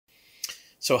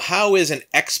So how is an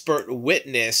expert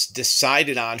witness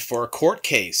decided on for a court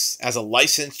case? As a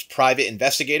licensed private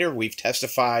investigator, we've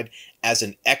testified as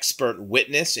an expert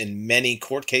witness in many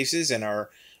court cases, and our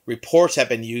reports have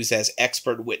been used as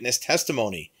expert witness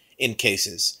testimony in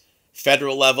cases.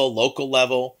 Federal level, local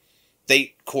level,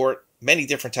 state court, many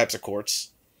different types of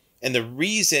courts. And the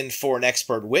reason for an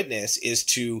expert witness is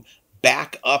to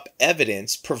back up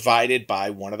evidence provided by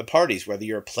one of the parties, whether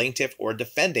you're a plaintiff or a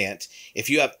defendant. If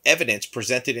you have evidence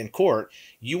presented in court,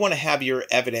 you want to have your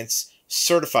evidence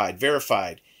certified,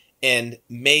 verified, and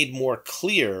made more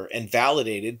clear and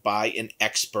validated by an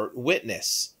expert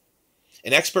witness.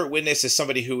 An expert witness is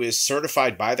somebody who is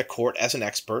certified by the court as an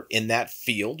expert in that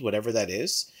field, whatever that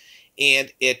is,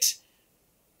 and it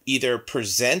either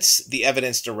presents the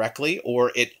evidence directly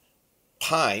or it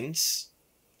opines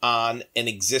on an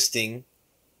existing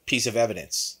piece of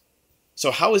evidence. So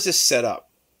how is this set up?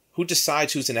 Who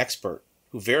decides who's an expert?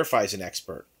 Who verifies an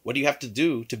expert? What do you have to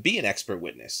do to be an expert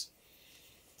witness?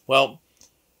 Well,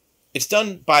 it's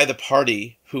done by the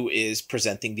party who is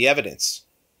presenting the evidence.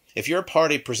 If you're a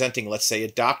party presenting, let's say, a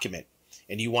document,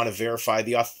 and you want to verify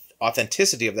the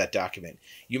authenticity of that document,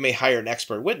 you may hire an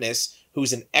expert witness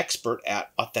who's an expert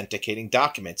at authenticating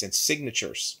documents and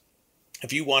signatures.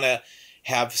 If you want to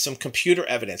have some computer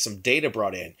evidence, some data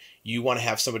brought in, you want to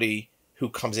have somebody who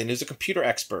comes in who's a computer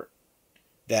expert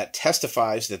that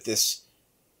testifies that this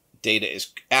data is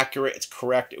accurate, it's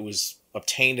correct, it was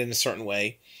obtained in a certain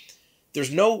way.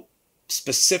 There's no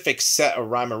specific set or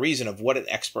rhyme or reason of what an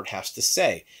expert has to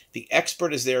say. The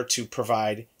expert is there to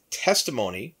provide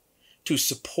testimony to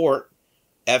support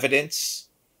evidence,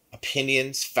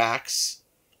 opinions, facts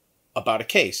about a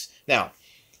case. Now,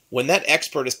 when that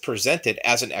expert is presented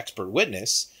as an expert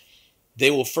witness,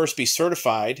 they will first be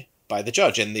certified by the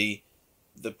judge, and the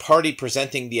party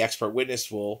presenting the expert witness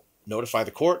will notify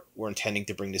the court, we're intending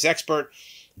to bring this expert.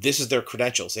 This is their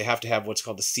credentials. They have to have what's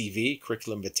called the CV,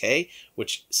 curriculum vitae,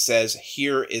 which says,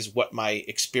 here is what my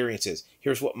experience is.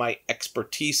 Here's what my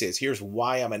expertise is. Here's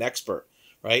why I'm an expert,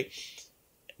 right?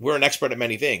 We're an expert at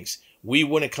many things. We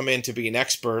wouldn't come in to be an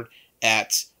expert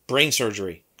at brain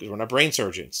surgery because we're not brain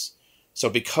surgeons. So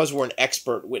because we're an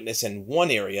expert witness in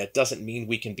one area, it doesn't mean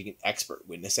we can be an expert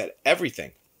witness at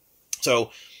everything.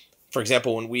 So, for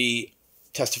example, when we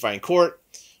testify in court,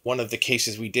 one of the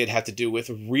cases we did had to do with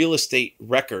real estate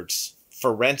records,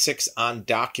 forensics on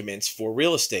documents for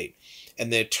real estate.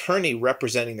 And the attorney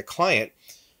representing the client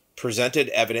presented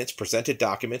evidence, presented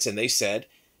documents, and they said,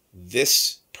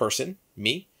 this person,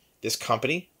 me, this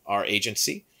company, our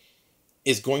agency,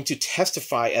 is going to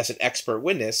testify as an expert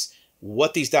witness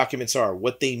what these documents are,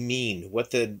 what they mean,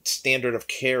 what the standard of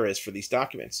care is for these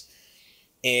documents.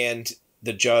 And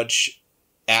the judge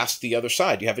asked the other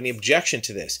side, do you have any objection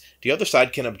to this? The other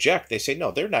side can object. They say, no,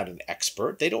 they're not an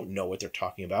expert. They don't know what they're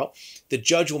talking about. The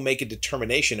judge will make a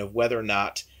determination of whether or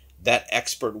not that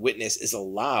expert witness is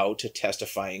allowed to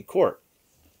testify in court.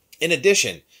 In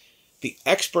addition, the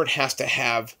expert has to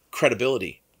have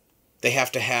credibility. They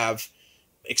have to have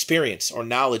experience or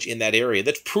knowledge in that area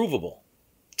that's provable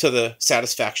to the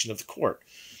satisfaction of the court.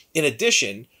 In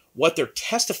addition, what they're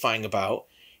testifying about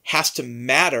has to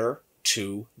matter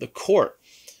to the court.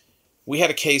 We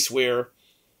had a case where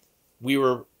we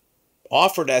were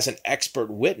offered as an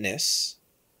expert witness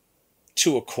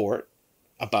to a court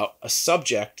about a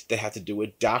subject that had to do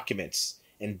with documents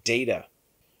and data.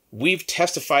 We've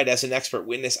testified as an expert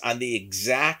witness on the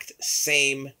exact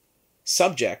same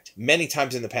subject many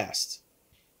times in the past.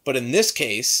 But in this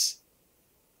case,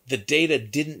 the data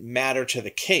didn't matter to the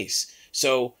case.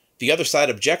 So the other side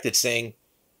objected, saying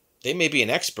they may be an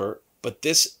expert, but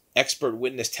this expert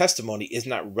witness testimony is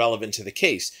not relevant to the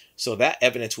case. So that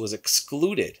evidence was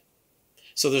excluded.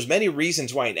 So there's many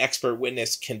reasons why an expert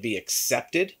witness can be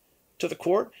accepted to the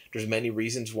court. There's many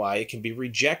reasons why it can be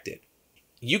rejected.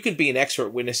 You can be an expert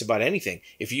witness about anything.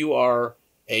 If you are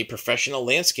a professional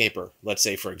landscaper, let's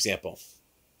say, for example,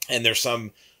 and there's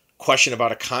some question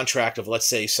about a contract of, let's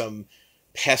say, some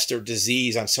pest or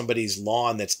disease on somebody's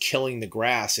lawn that's killing the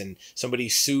grass, and somebody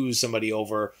sues somebody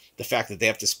over the fact that they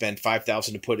have to spend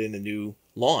 $5,000 to put in a new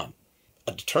lawn.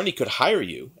 An attorney could hire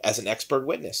you as an expert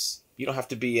witness. You don't have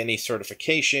to be any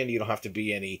certification. You don't have to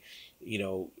be any,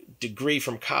 degree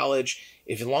from college.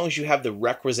 As long as you have the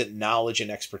requisite knowledge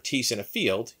and expertise in a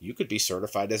field, you could be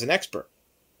certified as an expert.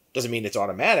 Doesn't mean it's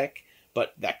automatic,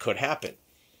 but that could happen.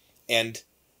 And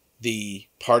the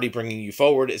party bringing you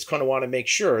forward is going to want to make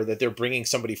sure that they're bringing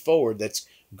somebody forward that's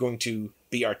going to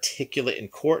be articulate in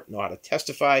court, know how to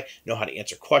testify, know how to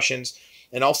answer questions,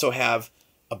 and also have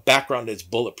a background that's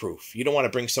bulletproof. You don't want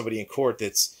to bring somebody in court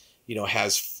that's,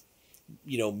 has,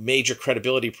 major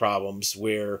credibility problems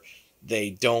where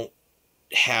they don't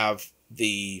have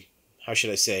the, how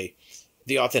should I say,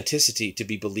 the authenticity to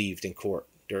be believed in court.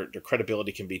 Their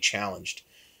credibility can be challenged.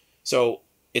 So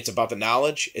it's about the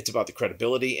knowledge, it's about the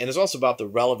credibility, and it's also about the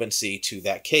relevancy to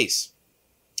that case.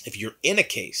 If you're in a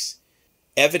case,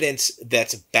 evidence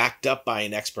that's backed up by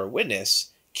an expert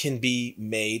witness can be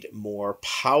made more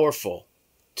powerful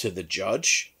to the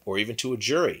judge or even to a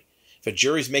jury. If a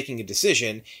jury's making a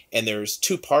decision and there's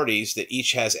two parties that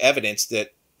each has evidence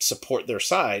that support their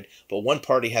side, but one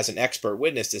party has an expert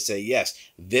witness to say, yes,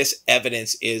 this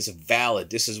evidence is valid.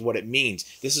 This is what it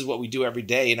means. This is what we do every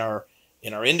day in our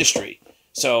industry.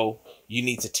 So you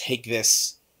need to take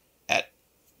this at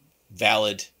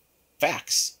valid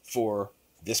facts for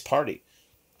this party.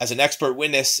 As an expert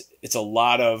witness, it's a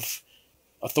lot of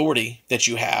authority that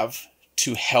you have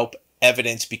to help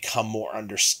evidence become more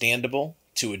understandable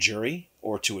to a jury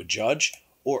or to a judge,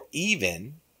 or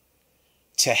even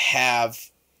to have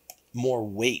more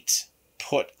weight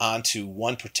put onto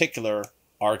one particular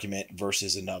argument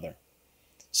versus another.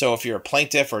 So if you're a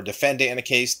plaintiff or a defendant in a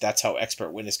case, that's how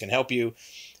expert witness can help you.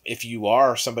 If you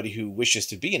are somebody who wishes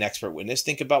to be an expert witness,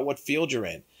 think about what field you're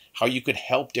in, how you could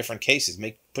help different cases,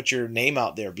 put your name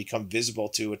out there, become visible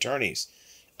to attorneys.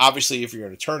 Obviously, if you're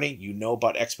an attorney, you know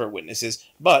about expert witnesses,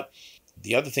 but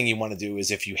the other thing you want to do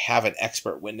is if you have an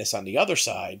expert witness on the other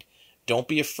side, don't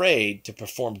be afraid to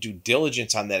perform due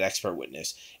diligence on that expert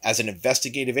witness. As an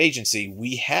investigative agency,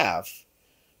 we have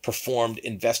performed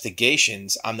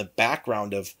investigations on the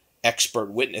background of expert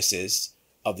witnesses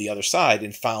of the other side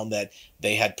and found that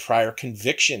they had prior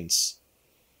convictions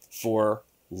for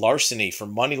larceny, for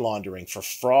money laundering, for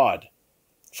fraud,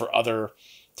 for other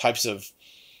types of,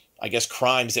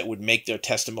 crimes that would make their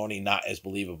testimony not as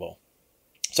believable.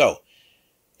 So,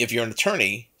 if you're an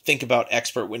attorney, think about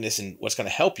expert witness and what's going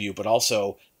to help you, but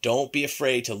also don't be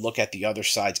afraid to look at the other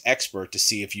side's expert to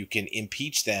see if you can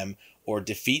impeach them or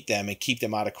defeat them and keep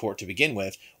them out of court to begin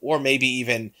with, or maybe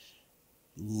even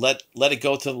let it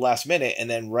go to the last minute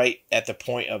and then right at the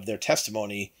point of their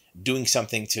testimony doing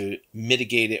something to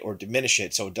mitigate it or diminish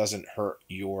it so it doesn't hurt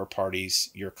your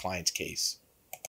client's case.